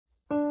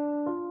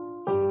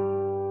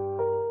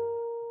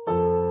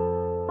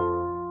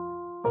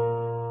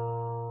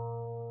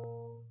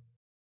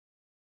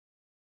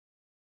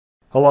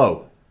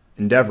Hello,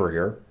 Endeavor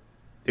here.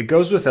 It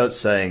goes without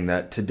saying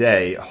that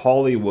today,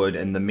 Hollywood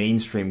and the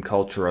mainstream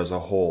culture as a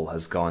whole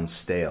has gone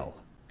stale.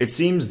 It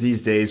seems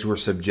these days we're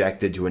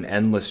subjected to an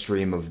endless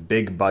stream of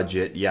big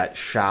budget yet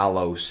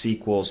shallow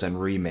sequels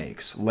and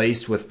remakes,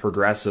 laced with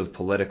progressive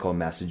political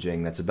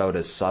messaging that's about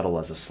as subtle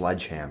as a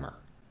sledgehammer.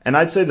 And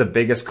I'd say the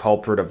biggest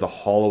culprit of the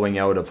hollowing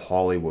out of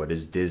Hollywood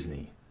is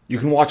Disney. You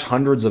can watch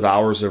hundreds of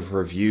hours of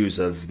reviews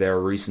of their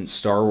recent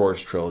Star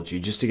Wars trilogy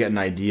just to get an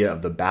idea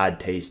of the bad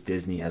taste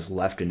Disney has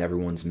left in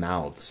everyone's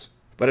mouths.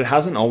 But it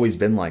hasn't always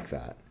been like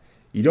that.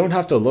 You don't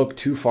have to look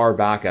too far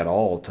back at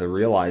all to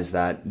realize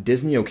that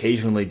Disney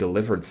occasionally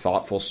delivered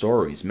thoughtful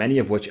stories, many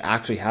of which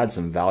actually had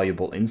some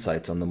valuable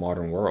insights on the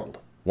modern world.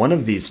 One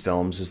of these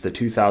films is the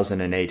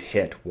 2008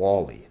 hit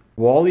WALL-E.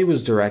 WALL-E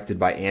was directed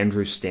by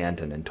Andrew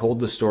Stanton and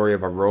told the story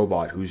of a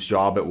robot whose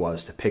job it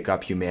was to pick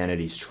up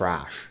humanity's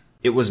trash.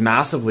 It was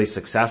massively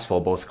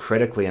successful both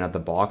critically and at the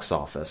box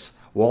office.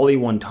 WALL-E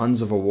won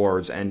tons of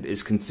awards and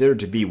is considered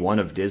to be one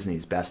of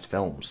Disney's best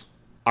films.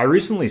 I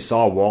recently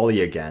saw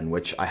WALL-E again,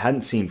 which I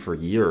hadn't seen for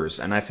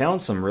years, and I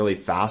found some really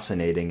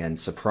fascinating and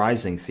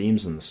surprising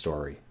themes in the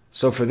story.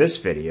 So for this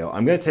video,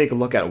 I'm going to take a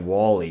look at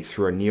WALL-E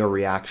through a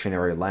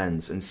neo-reactionary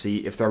lens and see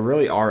if there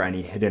really are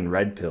any hidden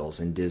red pills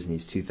in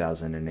Disney's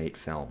 2008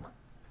 film.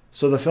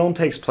 So the film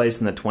takes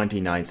place in the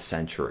 29th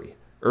century.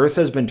 Earth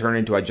has been turned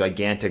into a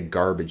gigantic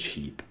garbage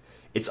heap.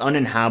 It's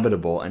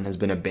uninhabitable and has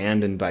been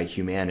abandoned by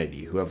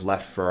humanity, who have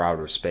left for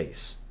outer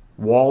space.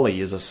 WALL-E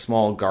is a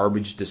small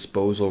garbage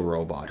disposal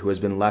robot who has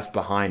been left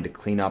behind to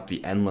clean up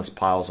the endless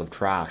piles of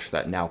trash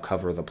that now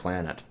cover the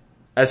planet.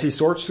 As he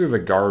sorts through the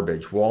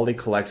garbage, WALL-E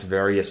collects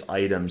various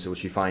items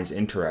which he finds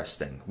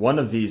interesting. One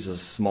of these is a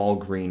small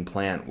green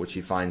plant which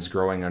he finds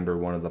growing under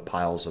one of the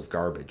piles of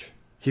garbage.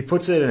 He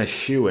puts it in a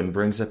shoe and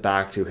brings it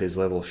back to his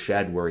little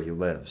shed where he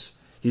lives.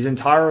 He's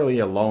entirely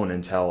alone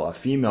until a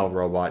female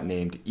robot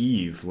named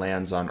Eve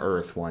lands on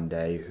Earth one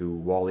day, who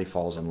WALL-E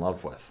falls in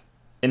love with.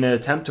 In an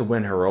attempt to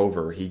win her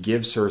over, he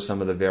gives her some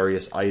of the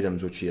various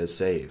items which he has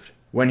saved.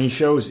 When he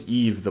shows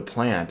Eve the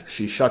plant,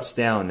 she shuts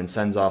down and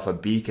sends off a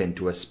beacon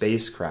to a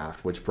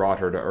spacecraft which brought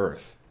her to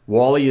Earth.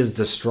 WALL-E is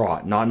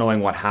distraught, not knowing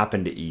what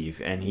happened to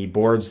Eve, and he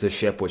boards the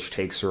ship which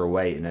takes her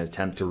away in an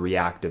attempt to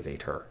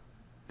reactivate her.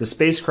 The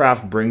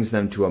spacecraft brings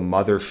them to a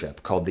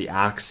mothership called the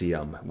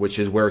Axiom, which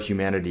is where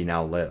humanity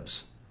now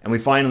lives. And we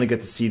finally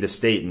get to see the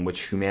state in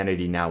which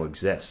humanity now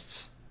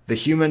exists. The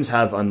humans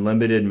have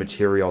unlimited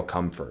material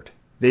comfort.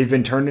 They've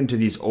been turned into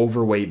these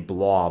overweight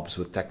blobs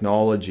with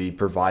technology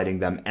providing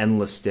them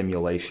endless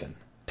stimulation.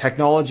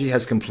 Technology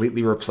has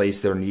completely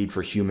replaced their need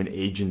for human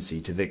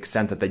agency to the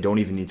extent that they don't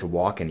even need to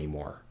walk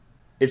anymore.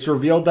 It's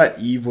revealed that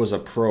Eve was a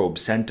probe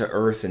sent to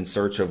Earth in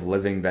search of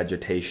living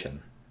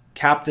vegetation.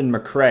 Captain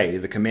McCrae,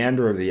 the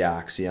commander of the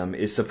Axiom,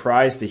 is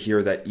surprised to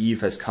hear that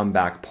Eve has come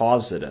back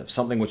positive,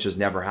 something which has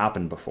never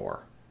happened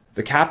before.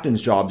 The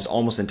captain's job is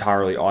almost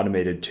entirely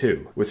automated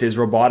too, with his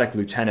robotic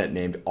lieutenant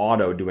named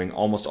Otto doing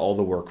almost all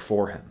the work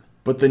for him.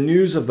 But the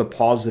news of the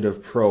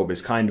positive probe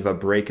is kind of a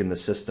break in the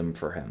system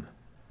for him.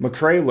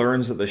 McCrae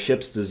learns that the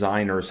ship's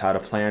designers had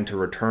a plan to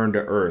return to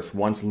Earth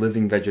once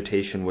living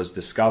vegetation was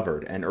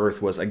discovered and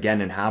Earth was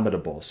again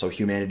inhabitable so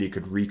humanity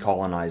could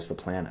recolonize the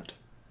planet.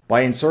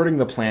 By inserting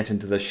the plant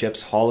into the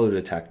ship's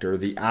holodetector,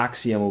 the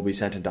Axiom will be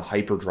sent into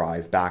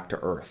hyperdrive back to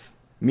Earth.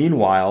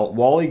 Meanwhile,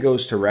 WALL-E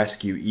goes to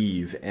rescue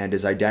Eve and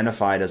is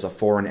identified as a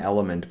foreign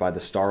element by the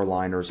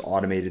Starliner's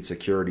automated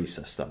security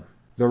system.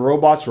 The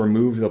robots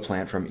remove the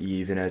plant from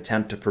Eve in an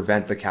attempt to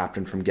prevent the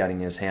captain from getting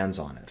his hands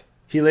on it.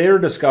 He later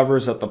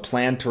discovers that the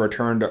plan to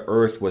return to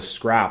Earth was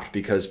scrapped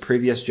because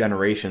previous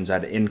generations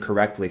had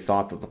incorrectly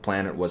thought that the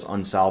planet was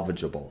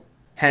unsalvageable.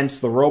 Hence,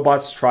 the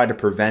robots try to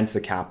prevent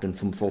the captain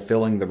from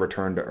fulfilling the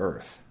return to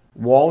Earth.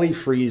 WALL-E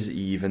frees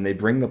Eve and they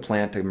bring the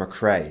plant to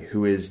McCrae,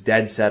 who is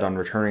dead set on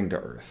returning to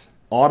Earth.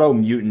 Otto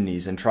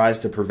mutinies and tries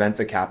to prevent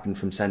the captain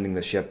from sending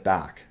the ship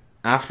back.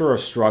 After a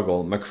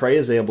struggle, McCrae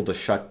is able to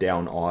shut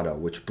down Otto,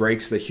 which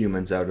breaks the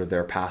humans out of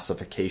their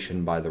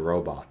pacification by the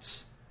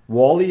robots.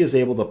 WALL-E is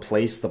able to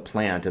place the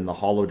plant in the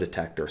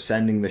holodetector,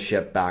 sending the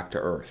ship back to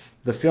Earth.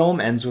 The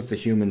film ends with the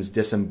humans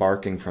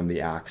disembarking from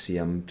the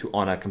Axiom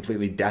on a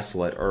completely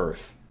desolate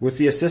Earth. With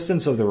the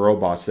assistance of the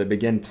robots, they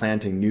begin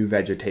planting new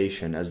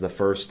vegetation as the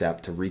first step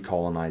to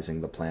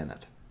recolonizing the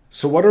planet.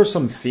 So what are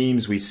some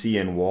themes we see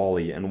in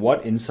WALL-E, and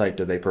what insight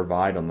do they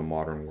provide on the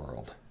modern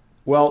world?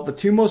 Well, the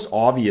two most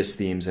obvious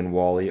themes in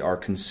WALL-E are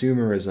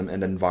consumerism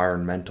and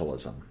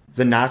environmentalism.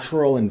 The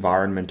natural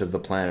environment of the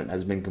planet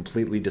has been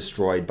completely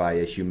destroyed by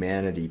a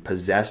humanity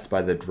possessed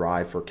by the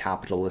drive for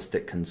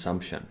capitalistic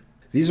consumption.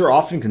 These are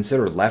often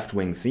considered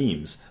left-wing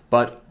themes,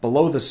 but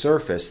below the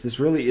surface, this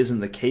really isn't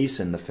the case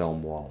in the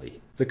film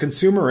WALL-E. The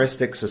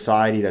consumeristic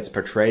society that's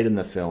portrayed in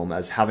the film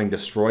as having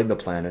destroyed the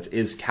planet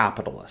is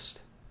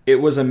capitalist. It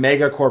was a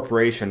mega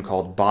corporation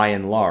called By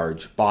and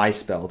Large, By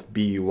spelled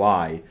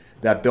B-U-I,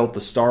 that built the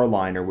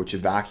Starliner which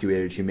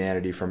evacuated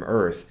humanity from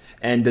Earth,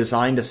 and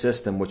designed a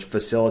system which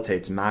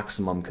facilitates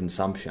maximum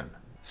consumption.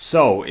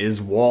 So,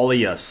 is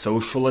WALL-E a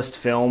socialist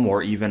film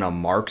or even a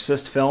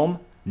Marxist film?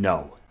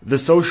 No. The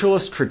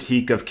socialist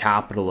critique of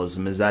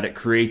capitalism is that it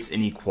creates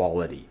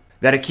inequality,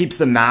 that it keeps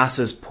the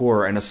masses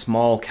poor and a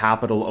small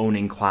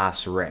capital-owning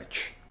class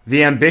rich.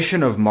 The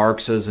ambition of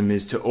Marxism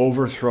is to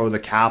overthrow the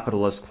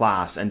capitalist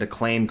class and to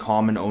claim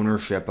common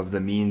ownership of the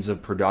means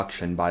of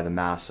production by the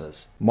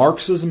masses.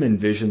 Marxism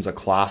envisions a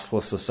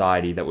classless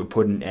society that would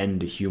put an end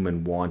to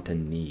human want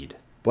and need.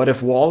 But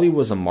if WALL-E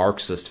was a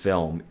Marxist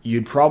film,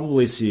 you'd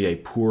probably see a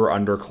poor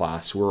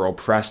underclass who are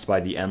oppressed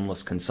by the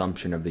endless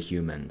consumption of the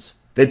humans.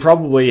 They'd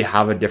probably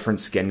have a different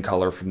skin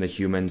color from the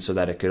humans so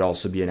that it could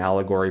also be an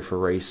allegory for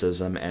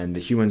racism, and the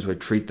humans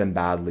would treat them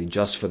badly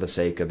just for the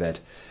sake of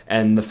it,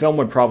 and the film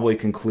would probably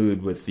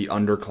conclude with the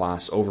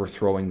underclass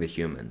overthrowing the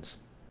humans.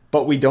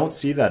 But we don't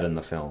see that in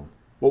the film.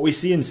 What we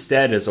see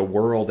instead is a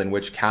world in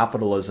which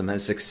capitalism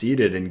has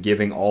succeeded in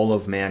giving all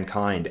of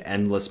mankind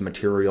endless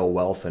material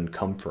wealth and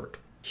comfort.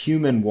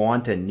 Human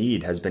want and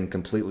need has been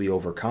completely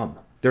overcome.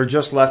 They're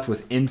just left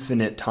with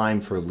infinite time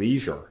for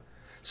leisure.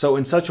 So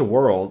in such a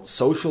world,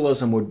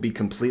 socialism would be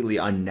completely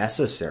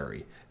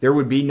unnecessary. There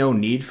would be no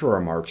need for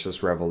a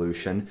Marxist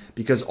revolution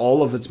because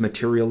all of its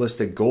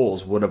materialistic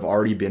goals would have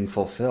already been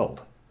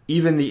fulfilled.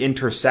 Even the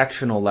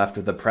intersectional left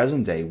of the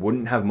present day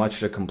wouldn't have much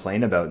to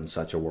complain about in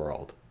such a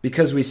world.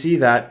 Because we see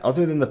that,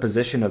 other than the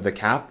position of the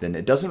captain,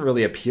 it doesn't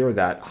really appear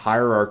that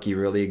hierarchy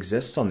really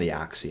exists on the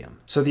axiom.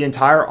 So the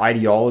entire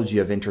ideology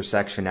of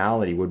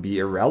intersectionality would be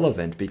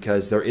irrelevant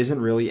because there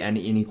isn't really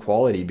any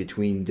inequality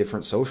between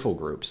different social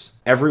groups.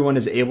 Everyone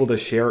is able to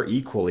share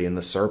equally in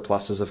the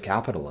surpluses of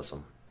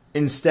capitalism.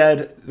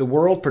 Instead, the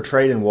world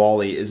portrayed in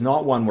WALL-E is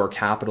not one where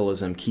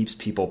capitalism keeps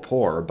people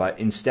poor, but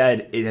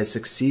instead it has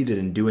succeeded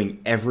in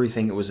doing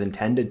everything it was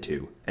intended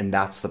to, and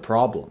that's the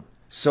problem.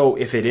 So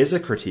if it is a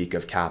critique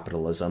of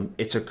capitalism,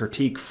 it's a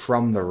critique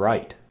from the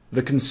right.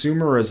 The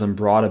consumerism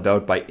brought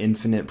about by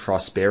infinite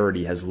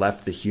prosperity has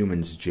left the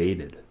humans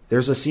jaded.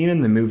 There's a scene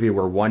in the movie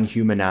where one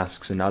human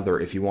asks another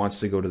if he wants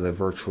to go to the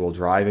virtual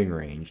driving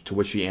range, to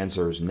which he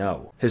answers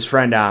no. His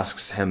friend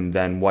asks him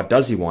then what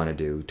does he want to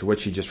do, to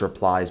which he just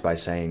replies by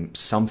saying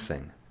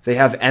something. They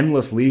have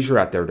endless leisure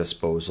at their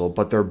disposal,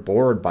 but they're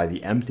bored by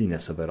the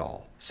emptiness of it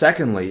all.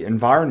 Secondly,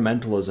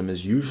 environmentalism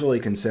is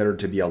usually considered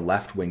to be a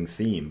left-wing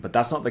theme, but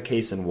that's not the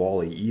case in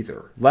WALL-E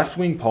either.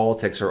 Left-wing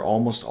politics are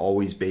almost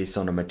always based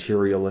on a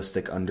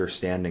materialistic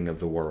understanding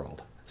of the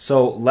world.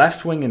 So,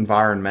 left-wing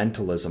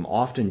environmentalism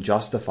often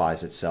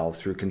justifies itself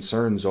through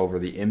concerns over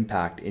the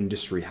impact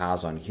industry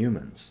has on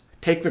humans.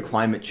 Take the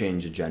climate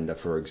change agenda,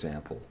 for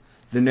example.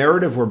 The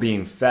narrative we're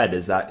being fed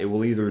is that it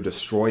will either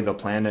destroy the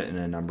planet in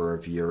a number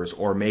of years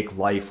or make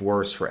life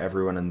worse for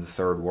everyone in the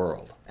third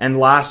world. And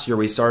last year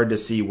we started to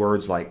see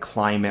words like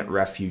climate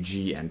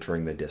refugee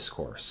entering the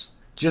discourse.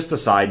 Just a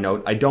side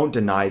note, I don't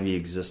deny the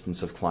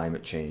existence of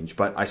climate change,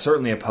 but I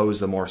certainly oppose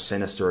the more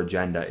sinister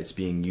agenda it's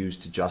being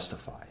used to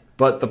justify.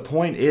 But the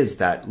point is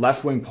that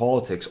left-wing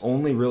politics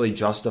only really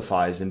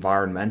justifies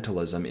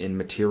environmentalism in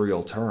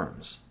material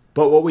terms.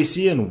 But what we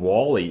see in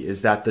WALL-E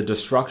is that the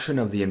destruction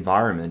of the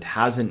environment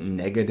hasn't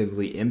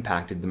negatively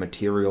impacted the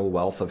material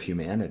wealth of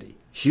humanity.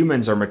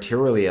 Humans are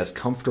materially as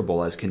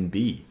comfortable as can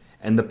be,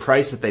 and the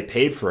price that they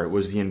paid for it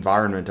was the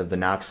environment of the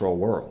natural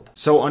world.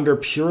 So under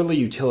purely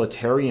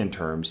utilitarian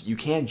terms, you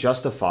can't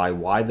justify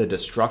why the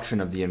destruction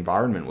of the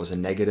environment was a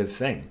negative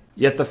thing.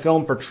 Yet the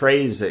film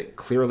portrays it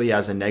clearly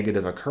as a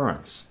negative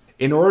occurrence.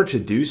 In order to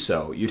do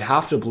so, you'd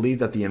have to believe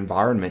that the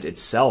environment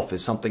itself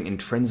is something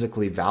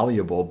intrinsically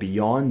valuable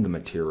beyond the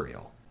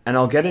material. And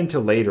I'll get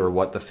into later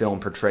what the film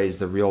portrays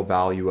the real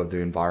value of the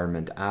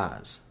environment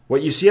as.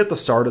 What you see at the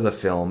start of the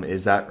film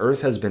is that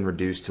Earth has been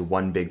reduced to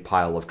one big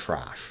pile of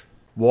trash.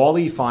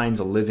 WALL-E finds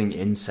a living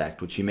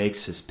insect which he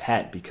makes his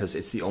pet because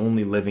it's the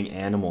only living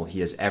animal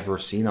he has ever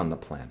seen on the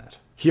planet.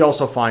 He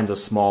also finds a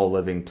small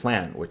living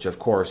plant, which of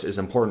course is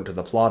important to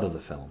the plot of the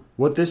film.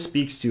 What this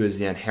speaks to is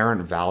the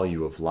inherent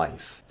value of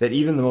life, that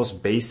even the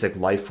most basic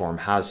life form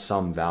has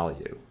some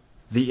value.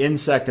 The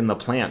insect and the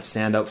plant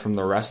stand out from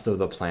the rest of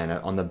the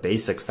planet on the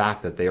basic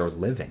fact that they are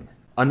living.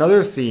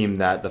 Another theme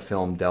that the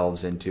film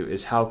delves into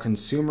is how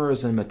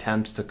consumerism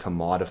attempts to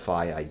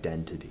commodify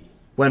identity.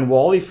 When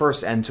WALL-E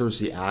first enters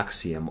the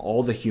axiom,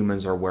 all the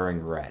humans are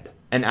wearing red.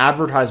 An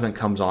advertisement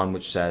comes on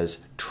which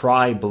says,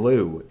 "Try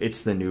blue,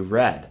 it's the new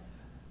red."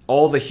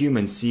 All the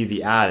humans see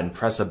the ad and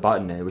press a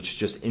button which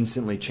just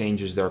instantly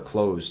changes their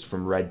clothes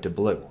from red to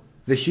blue.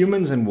 The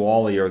humans in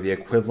WALL-E are the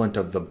equivalent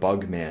of the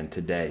bug man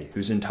today,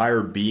 whose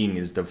entire being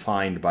is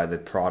defined by the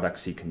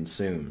products he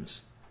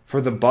consumes.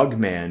 For the bug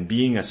man,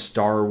 being a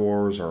Star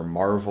Wars or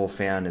Marvel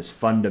fan is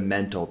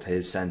fundamental to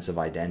his sense of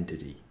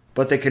identity.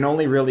 But they can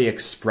only really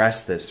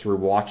express this through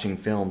watching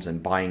films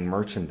and buying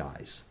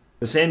merchandise.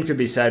 The same could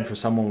be said for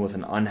someone with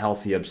an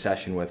unhealthy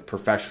obsession with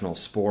professional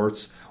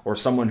sports or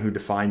someone who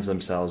defines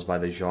themselves by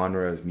the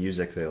genre of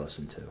music they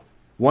listen to.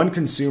 One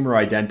consumer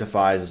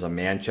identifies as a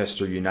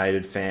Manchester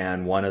United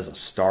fan, one as a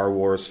Star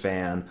Wars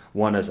fan,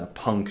 one as a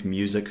punk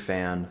music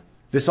fan.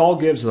 This all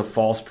gives the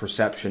false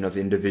perception of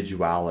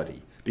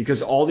individuality,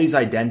 because all these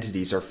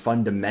identities are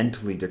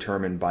fundamentally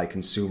determined by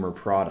consumer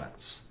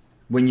products.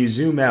 When you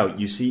zoom out,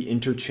 you see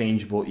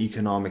interchangeable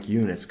economic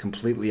units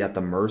completely at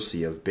the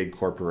mercy of big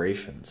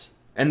corporations.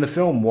 And the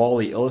film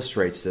WALL-E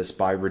illustrates this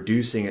by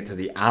reducing it to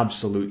the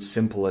absolute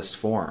simplest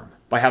form,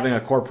 by having a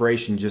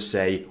corporation just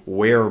say,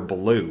 wear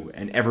blue,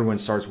 and everyone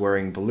starts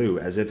wearing blue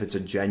as if it's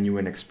a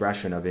genuine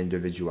expression of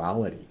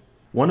individuality.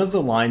 One of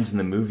the lines in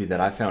the movie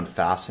that I found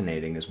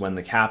fascinating is when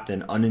the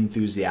captain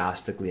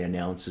unenthusiastically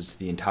announces to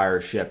the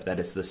entire ship that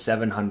it's the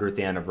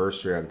 700th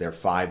anniversary of their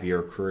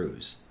 5-year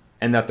cruise,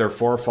 and that their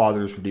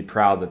forefathers would be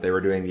proud that they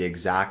were doing the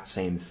exact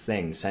same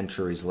thing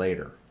centuries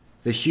later.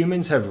 The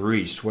humans have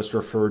reached what's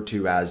referred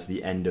to as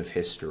the end of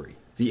history.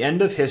 The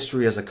end of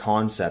history is a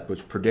concept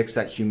which predicts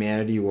that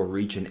humanity will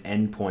reach an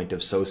endpoint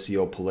of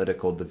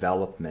socio-political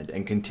development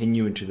and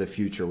continue into the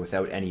future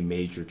without any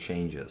major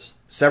changes.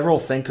 Several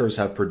thinkers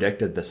have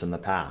predicted this in the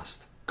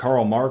past.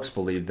 Karl Marx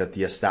believed that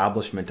the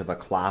establishment of a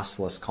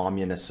classless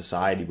communist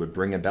society would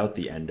bring about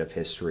the end of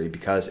history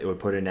because it would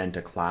put an end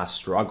to class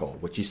struggle,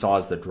 which he saw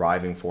as the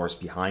driving force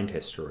behind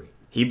history.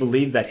 He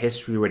believed that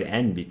history would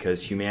end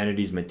because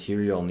humanity's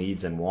material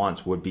needs and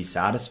wants would be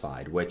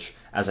satisfied, which,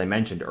 as I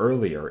mentioned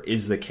earlier,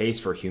 is the case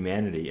for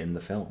humanity in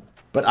the film.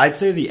 But I'd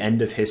say the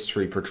end of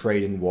history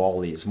portrayed in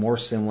WALL-E is more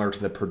similar to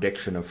the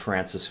prediction of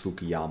Francis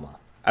Fukuyama.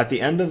 At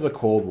the end of the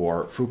Cold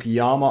War,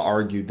 Fukuyama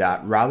argued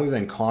that rather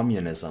than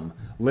communism,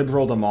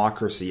 liberal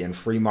democracy and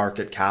free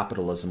market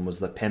capitalism was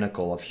the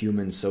pinnacle of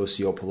human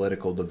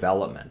socio-political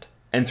development.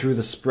 And through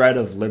the spread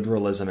of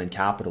liberalism and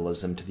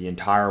capitalism to the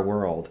entire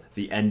world,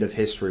 the end of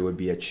history would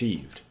be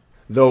achieved.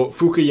 Though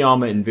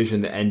Fukuyama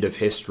envisioned the end of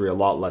history a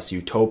lot less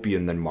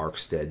utopian than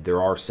Marx did,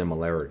 there are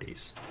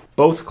similarities.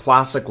 Both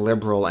classic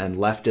liberal and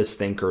leftist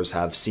thinkers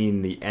have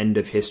seen the end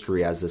of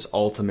history as this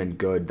ultimate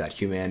good that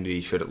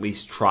humanity should at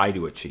least try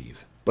to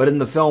achieve. But in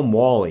the film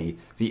WALL-E,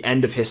 the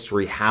end of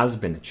history has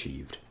been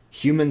achieved.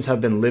 Humans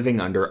have been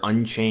living under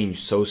unchanged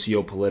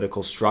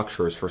socio-political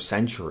structures for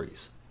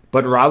centuries.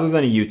 But rather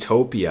than a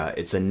utopia,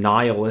 it's a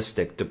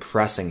nihilistic,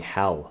 depressing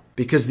hell.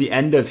 Because the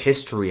end of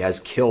history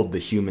has killed the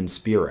human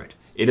spirit.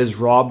 It has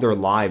robbed their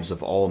lives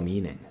of all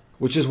meaning.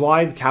 Which is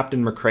why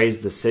Captain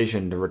McCrae's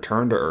decision to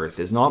return to Earth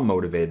is not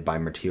motivated by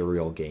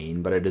material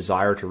gain, but a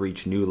desire to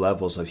reach new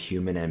levels of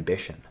human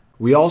ambition.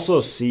 We also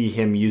see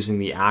him using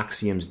the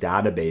Axioms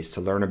database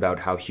to learn about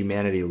how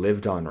humanity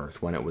lived on Earth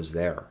when it was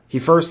there. He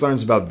first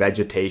learns about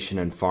vegetation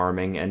and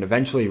farming, and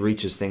eventually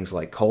reaches things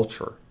like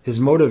culture. His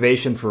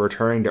motivation for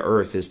returning to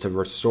Earth is to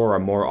restore a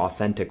more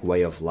authentic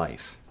way of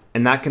life.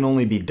 And that can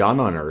only be done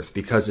on Earth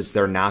because it's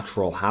their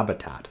natural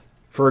habitat.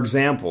 For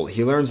example,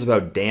 he learns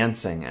about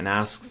dancing and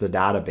asks the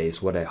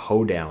database what a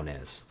hoedown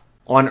is.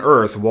 On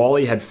Earth,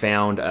 WALL-E had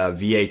found a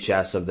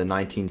VHS of the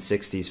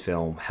 1960s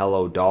film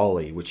Hello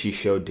Dolly, which he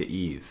showed to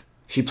Eve.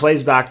 She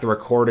plays back the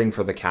recording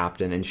for the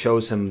captain and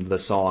shows him the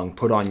song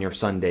Put On Your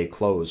Sunday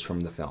Clothes from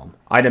the film.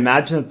 I'd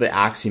imagine that the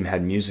Axiom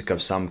had music of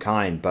some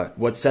kind, but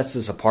what sets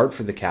this apart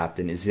for the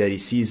captain is that he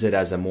sees it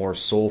as a more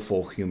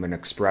soulful human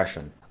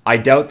expression. I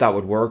doubt that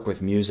would work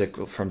with music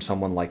from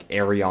someone like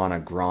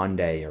Ariana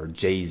Grande or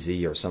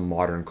Jay-Z or some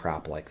modern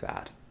crap like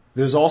that.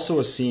 There's also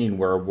a scene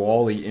where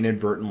WALL-E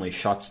inadvertently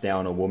shuts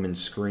down a woman's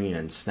screen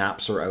and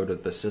snaps her out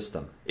of the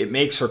system. It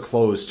makes her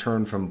clothes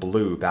turn from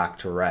blue back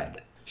to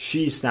red.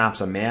 She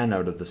snaps a man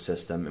out of the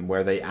system, and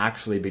where they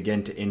actually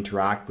begin to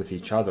interact with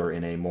each other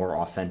in a more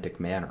authentic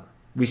manner.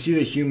 We see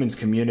the humans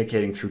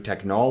communicating through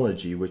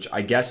technology, which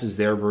I guess is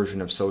their version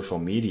of social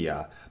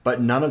media, but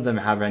none of them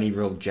have any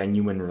real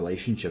genuine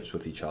relationships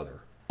with each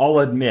other. I'll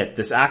admit,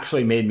 this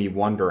actually made me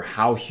wonder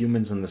how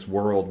humans in this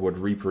world would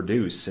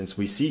reproduce, since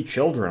we see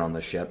children on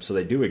the ship, so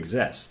they do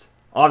exist.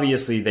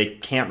 Obviously, they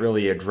can't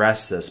really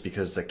address this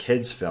because it's a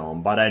kids'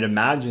 film, but I'd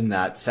imagine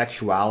that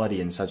sexuality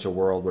in such a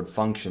world would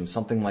function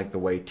something like the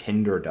way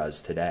Tinder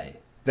does today.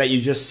 That you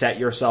just set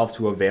yourself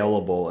to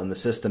available and the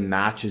system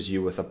matches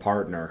you with a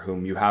partner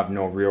whom you have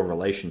no real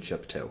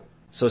relationship to.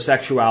 So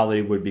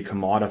sexuality would be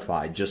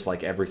commodified just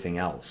like everything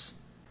else.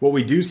 What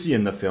we do see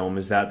in the film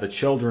is that the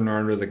children are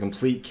under the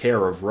complete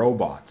care of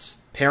robots.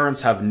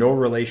 Parents have no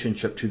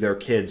relationship to their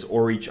kids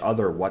or each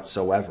other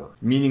whatsoever,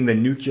 meaning the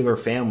nuclear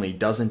family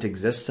doesn't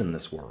exist in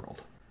this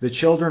world. The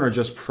children are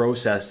just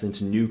processed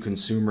into new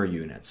consumer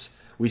units.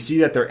 We see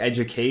that their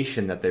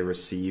education that they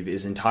receive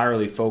is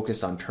entirely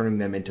focused on turning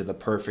them into the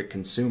perfect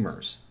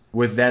consumers,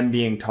 with them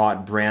being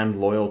taught brand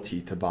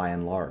loyalty to by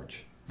and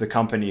large, the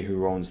company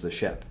who owns the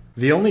ship.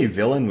 The only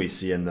villain we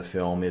see in the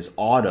film is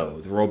Otto,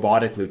 the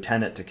robotic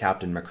lieutenant to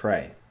Captain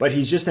McCrae. But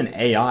he's just an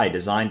AI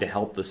designed to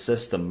help the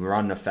system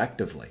run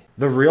effectively.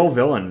 The real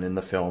villain in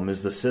the film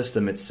is the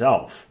system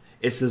itself.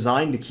 It's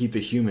designed to keep the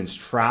humans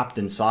trapped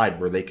inside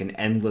where they can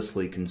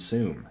endlessly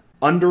consume.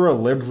 Under a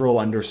liberal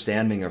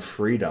understanding of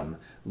freedom,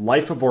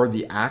 life aboard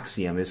the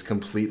Axiom is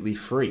completely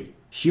free.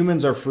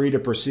 Humans are free to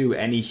pursue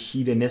any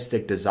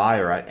hedonistic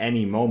desire at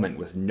any moment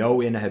with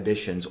no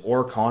inhibitions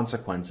or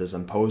consequences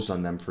imposed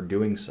on them for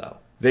doing so.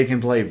 They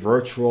can play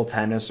virtual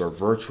tennis or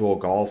virtual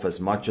golf as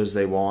much as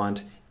they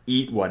want,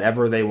 eat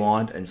whatever they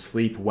want, and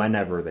sleep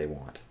whenever they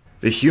want.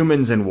 The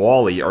humans in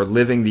WALL-E are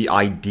living the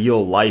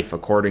ideal life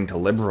according to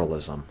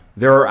liberalism.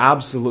 There are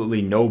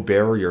absolutely no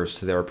barriers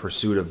to their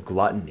pursuit of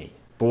gluttony.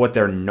 But what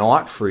they're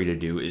not free to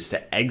do is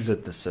to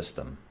exit the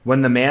system.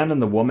 When the man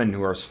and the woman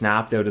who are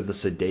snapped out of the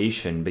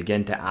sedation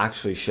begin to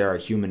actually share a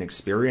human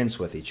experience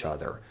with each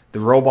other,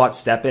 the robots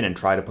step in and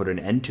try to put an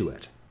end to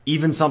it.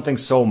 Even something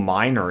so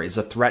minor is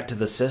a threat to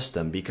the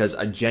system because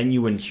a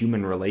genuine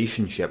human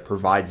relationship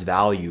provides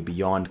value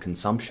beyond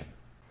consumption.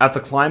 At the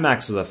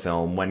climax of the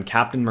film, when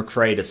Captain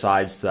McCrae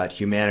decides that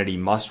humanity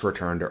must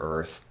return to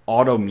Earth,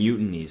 Otto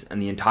mutinies and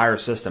the entire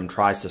system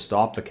tries to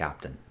stop the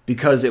captain,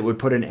 because it would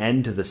put an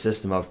end to the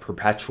system of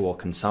perpetual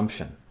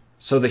consumption.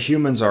 So the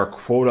humans are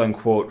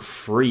quote-unquote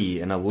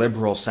free in a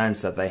liberal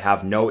sense that they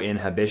have no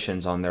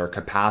inhibitions on their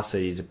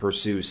capacity to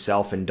pursue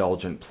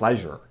self-indulgent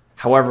pleasure.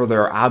 However,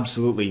 they're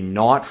absolutely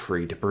not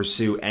free to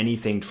pursue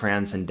anything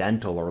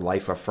transcendental or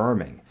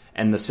life-affirming,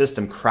 and the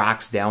system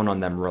cracks down on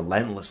them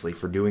relentlessly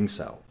for doing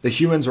so. The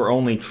humans are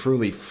only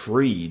truly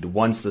freed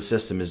once the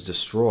system is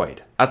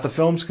destroyed. At the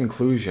film's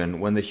conclusion,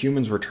 when the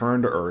humans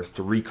return to Earth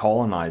to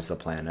recolonize the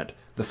planet,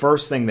 the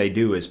first thing they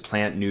do is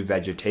plant new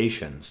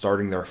vegetation,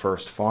 starting their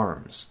first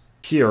farms.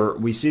 Here,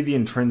 we see the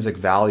intrinsic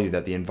value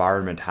that the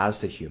environment has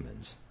to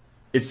humans.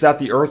 It's that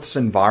the Earth's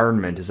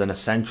environment is an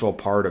essential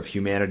part of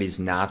humanity's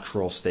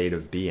natural state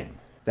of being.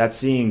 That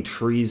seeing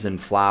trees and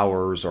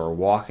flowers or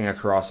walking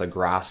across a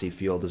grassy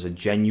field is a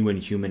genuine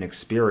human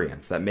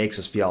experience that makes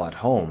us feel at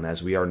home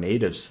as we are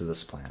natives to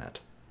this planet.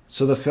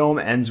 So the film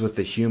ends with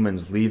the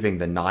humans leaving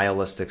the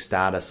nihilistic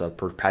status of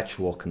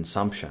perpetual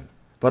consumption.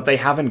 But they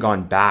haven't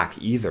gone back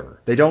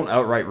either. They don't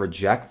outright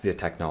reject the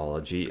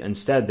technology,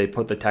 instead they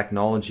put the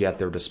technology at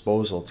their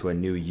disposal to a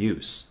new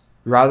use.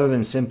 Rather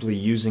than simply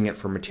using it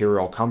for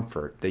material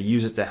comfort, they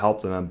use it to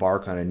help them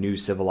embark on a new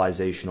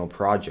civilizational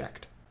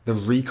project. The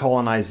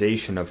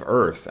recolonization of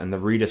Earth and the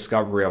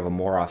rediscovery of a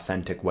more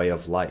authentic way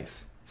of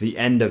life. The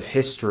end of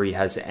history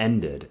has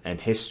ended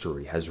and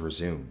history has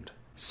resumed.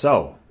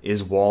 So,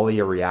 is WALL-E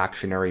a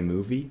reactionary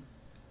movie?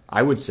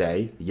 I would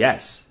say,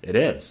 yes, it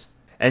is.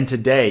 And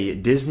today,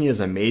 Disney is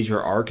a major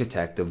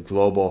architect of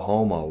global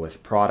homo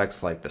with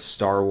products like the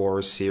Star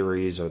Wars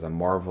series or the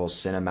Marvel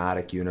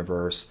Cinematic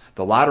Universe,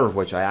 the latter of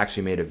which I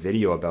actually made a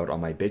video about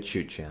on my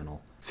BitChute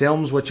channel.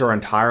 Films which are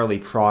entirely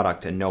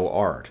product and no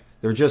art.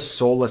 They're just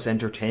soulless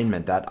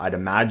entertainment that I'd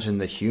imagine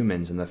the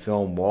humans in the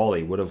film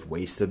WALL-E would have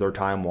wasted their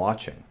time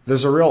watching.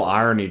 There's a real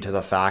irony to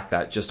the fact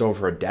that just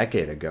over a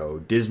decade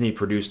ago, Disney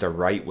produced a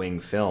right-wing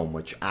film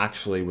which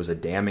actually was a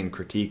damning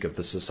critique of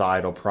the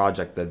societal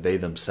project that they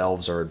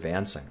themselves are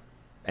advancing.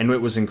 And it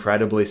was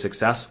incredibly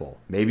successful.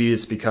 Maybe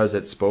it's because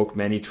it spoke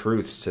many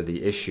truths to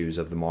the issues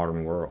of the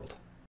modern world.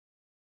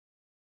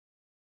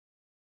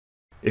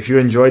 If you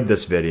enjoyed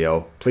this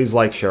video, please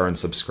like, share, and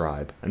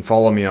subscribe, and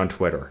follow me on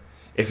Twitter.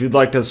 If you'd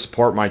like to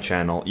support my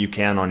channel, you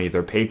can on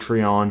either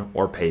Patreon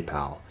or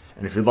PayPal.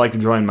 And if you'd like to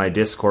join my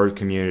Discord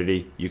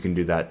community, you can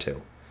do that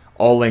too.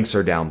 All links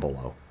are down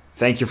below.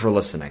 Thank you for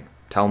listening.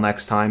 Till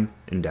next time,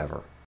 endeavor.